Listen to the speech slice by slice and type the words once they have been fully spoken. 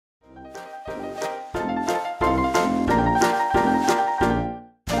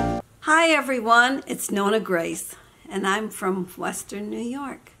Hi everyone, it's NonnaGrace, and I'm from Western New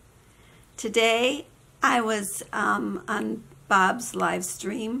York. Today I was on Bob's live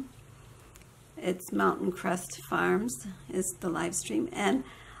stream. It's Mountain Crest Farms is the live stream, and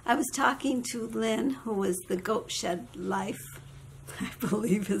I was talking to Lynn, who was the Goat Shed Life, I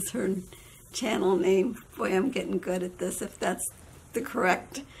believe is her channel name. Boy, I'm getting good at this. If that's the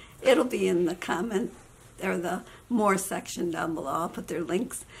correct, it'll be in the comment or the more section down below. I'll put their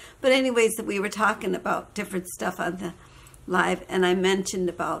links. But anyways, we were talking about different stuff on the live, and I mentioned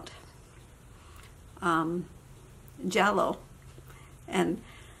about Jello, and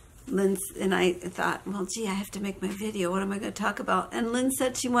Lynn and I thought, well, gee, I have to make my video. What am I going to talk about? And Lynn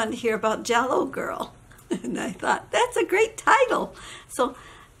said she wanted to hear about Jello Girl, and I thought that's a great title. So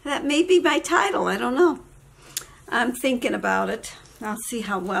that may be my title. I don't know. I'm thinking about it. I'll see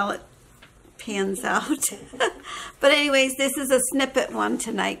how well it pans out. But anyways, this is a snippet one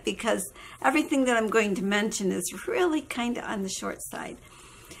tonight because everything that I'm going to mention is really kind of on the short side.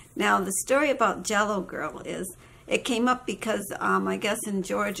 Now, the story about Jello Girl is, it came up because I guess in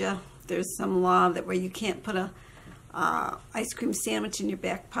Georgia there's some law that where you can't put a ice cream sandwich in your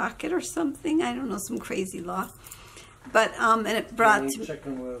back pocket or something. I don't know, some crazy law. But and it brought to,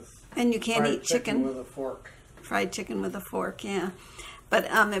 chicken with and you can't eat chicken with a fork. Fried chicken with a fork, yeah. But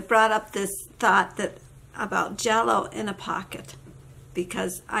it brought up this thought that about Jello in a pocket,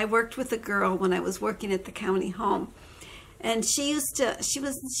 because I worked with a girl when I was working at the county home, and she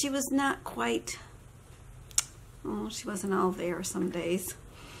was not quite, oh, she wasn't all there some days.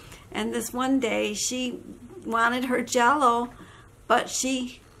 And this one day she wanted her Jello, but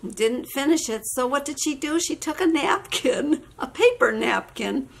she didn't finish it. So what did she do? She took a napkin, a paper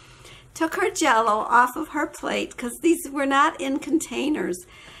napkin, took her Jello off of her plate, because these were not in containers,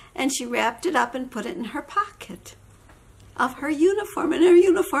 and she wrapped it up and put it in her pocket of her uniform, and her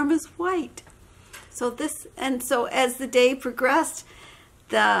uniform is white. So as the day progressed,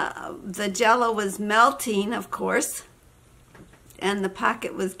 the Jello was melting, of course, and the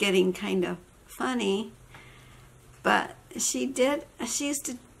pocket was getting kind of funny. But she used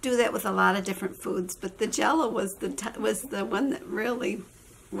to do that with a lot of different foods, but the Jello was the one that really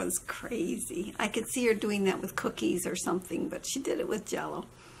was crazy. I could see her doing that with cookies or something, but she did it with Jello.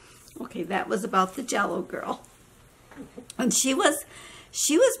 Okay, that was about the Jello Girl. And she was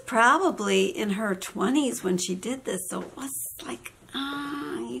probably in her 20s when she did this, so it was like,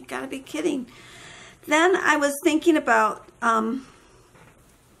 you gotta be kidding. Then I was thinking about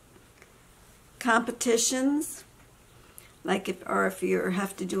competitions, like if you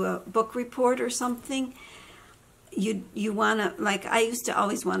have to do a book report or something. You want to, like, I used to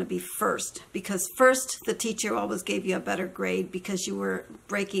always want to be first, because first the teacher always gave you a better grade because you were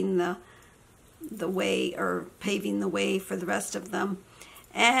breaking the way or paving the way for the rest of them.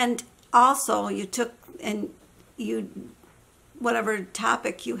 And also you took, and whatever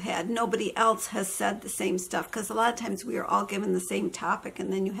topic you had, nobody else has said the same stuff, because a lot of times we were all given the same topic,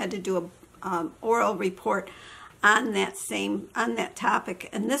 and then you had to do a oral report on that topic,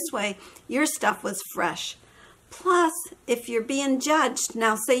 and this way your stuff was fresh. Plus, if you're being judged,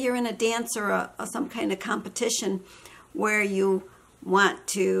 now say you're in a dance or some kind of competition where you want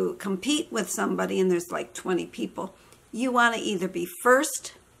to compete with somebody and there's like 20 people, you want to either be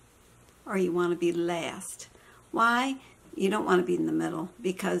first or you want to be last. Why? You don't want to be in the middle,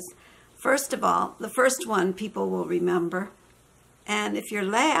 because first of all, the first one people will remember, and if you're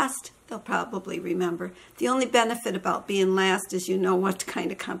last, they'll probably remember. The only benefit about being last is you know what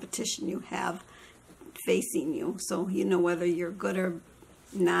kind of competition you have facing you, so you know whether you're good or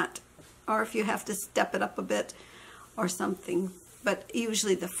not, or if you have to step it up a bit or something. But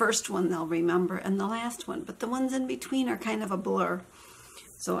usually the first one they'll remember, and the last one, but the ones in between are kind of a blur,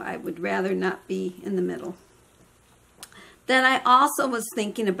 so I would rather not be in the middle. Then I also was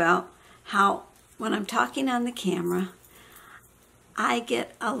thinking about how when I'm talking on the camera, I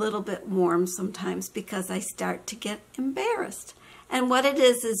get a little bit warm sometimes because I start to get embarrassed. And what it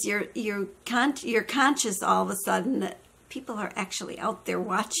is you're conscious all of a sudden that people are actually out there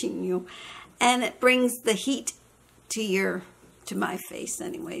watching you, and it brings the heat to my face,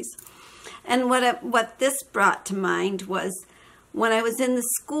 anyways. And what this brought to mind was when I was in the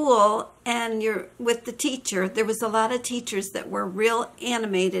school and you're with the teacher. There was a lot of teachers that were real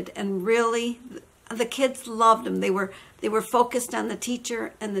animated, and really the kids loved them. They were focused on the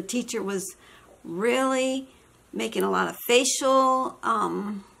teacher, and the teacher was really making a lot of facial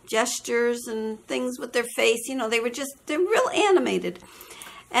gestures and things with their face. You know, they're real animated.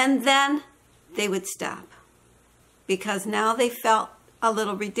 And then they would stop, because now they felt a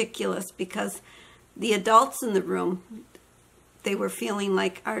little ridiculous, because the adults in the room they were feeling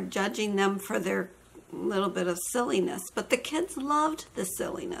like are judging them for their little bit of silliness. But the kids loved the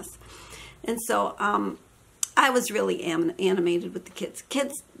silliness. And so I was really animated with the kids.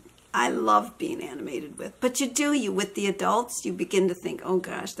 Kids, I love being animated with. But you with the adults, you begin to think, oh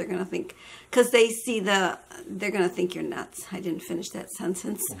gosh, they're going to think, because they see they're going to think you're nuts. I didn't finish that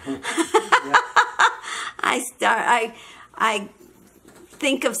sentence. I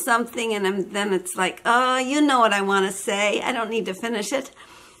think of something and then it's like, oh, you know what I want to say. I don't need to finish it.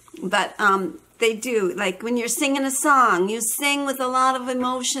 But they do. Like when you're singing a song, you sing with a lot of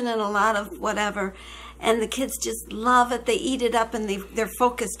emotion and a lot of whatever. And the kids just love it. They eat it up and they're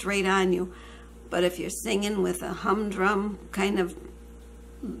focused right on you. But if you're singing with a humdrum, kind of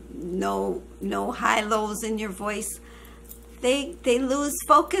no high-lows in your voice, they lose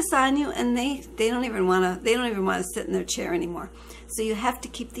focus on you, and they don't even want to sit in their chair anymore. So you have to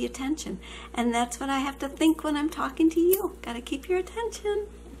keep the attention. And that's what I have to think when I'm talking to you. Got to keep your attention.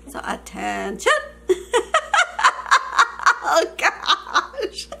 So attention. Oh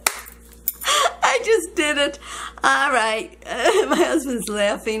gosh. I just did it. All right. My husband's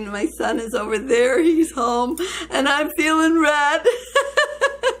laughing. My son is over there. He's home. And I'm feeling red.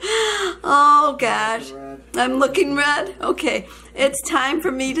 Oh, gosh. I'm looking red? Okay. It's time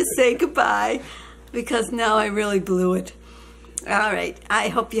for me to say goodbye because now I really blew it. All right. I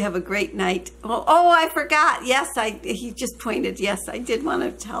hope you have a great night. Oh, I forgot. Yes, he just pointed. Yes, I did want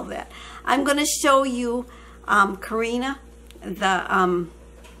to tell that. I'm going to show you Corina, the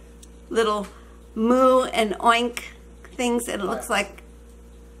little moo and oink things. It looks like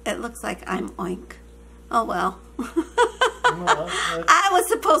I'm oink. Oh well. I was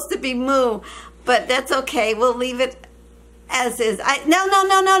supposed to be moo, but that's okay. We'll leave it as is. No,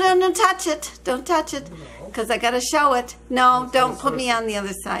 don't touch it. Don't touch it, because I got to show it. No, don't put me on the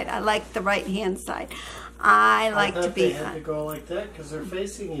other side. I like the right hand side. I like to be. They had to go like that because they're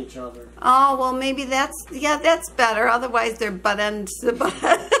facing each other. Oh well, maybe that's better. Otherwise, they're butt ends to butt.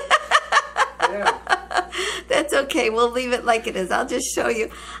 Yeah. That's okay. We'll leave it like it is. I'll just show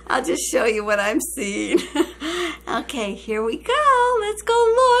you what I'm seeing. Okay, here we go. Let's go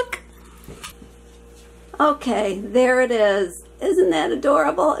look. Okay, there it is. Isn't that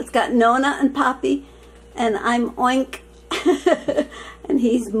adorable? It's got Nonna and Poppy, and I'm oink, and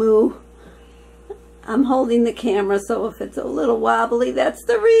he's moo. I'm holding the camera, so if it's a little wobbly, that's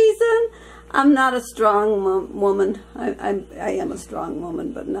the reason. I'm not a strong woman. I am a strong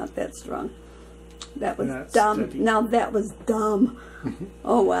woman, but not that strong. That was dumb. Steady. Now that was dumb.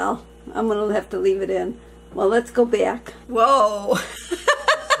 Oh well, I'm gonna have to leave it in. Well, let's go back. Whoa.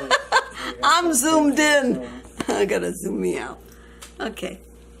 I'm zoomed in. I gotta zoom me out. Okay.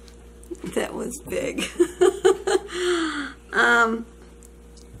 That was big. That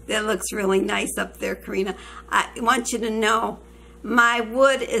looks really nice up there, Corina. I want you to know my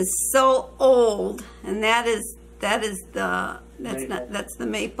wood is so old, and that's the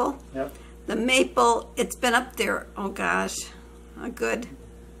maple. Yep. The maple, it's been up there, oh gosh, a good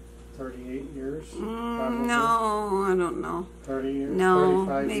 38 years? No, I don't know. 30 years? No,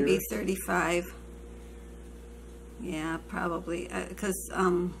 35 maybe years? 35. Yeah, probably. Because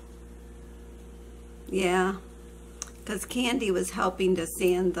Candy was helping to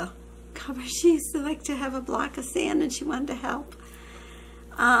sand the cover. She used to like to have a block of sand and she wanted to help.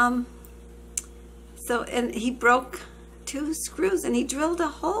 And he broke 2 screws and he drilled a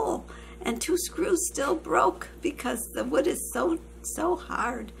hole. And 2 screws still broke because the wood is so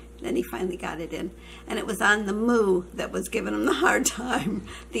hard. Then he finally got it in. And it was on the moo that was giving him the hard time.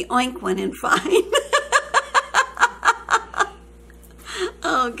 The oink went in fine.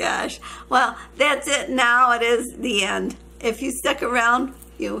 Oh gosh. Well, that's it now. It is the end. If you stuck around,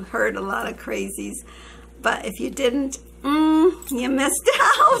 you heard a lot of crazies. But if you didn't, you missed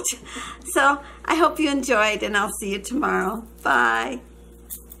out. So I hope you enjoyed, and I'll see you tomorrow. Bye.